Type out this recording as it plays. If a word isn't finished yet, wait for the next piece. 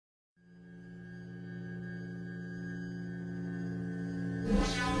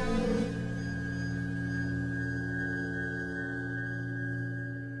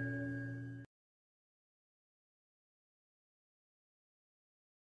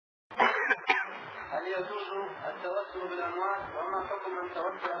يجوز التوسل بالأموات، وما حكم من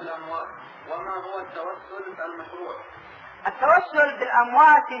توسل بالأموات، وما هو التوسل المشروع؟ التوسل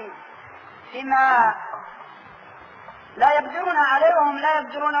بالأموات فيما لا يقدرون عليه وهم لا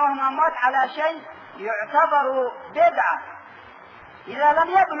يقدرون وهم أموات على شيء يعتبر بدعة إذا لم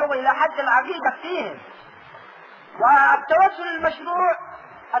يبلغ إلى حد العقيدة فيهم. والتوسل المشروع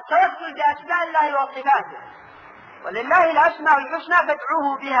التوسل بأسماء الله وصفاته، ولله الأسماء الحسنى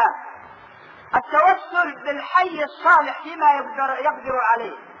فادعوه بها. التوسل بالحي الصالح فيما يقدر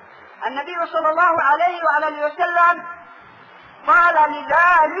عليه. النبي صلى الله عليه وعلى اله وسلم قال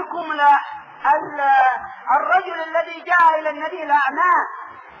لذلكم الرجل الذي جاء إلى النبي الأعمى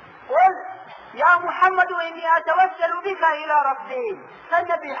قل يا محمد إني أتوسل بك إلى ربي،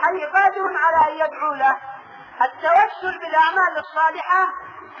 فالنبي حي قادر على أن يدعو له. التوسل بالأعمال الصالحة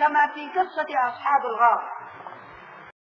كما في قصة أصحاب الغار،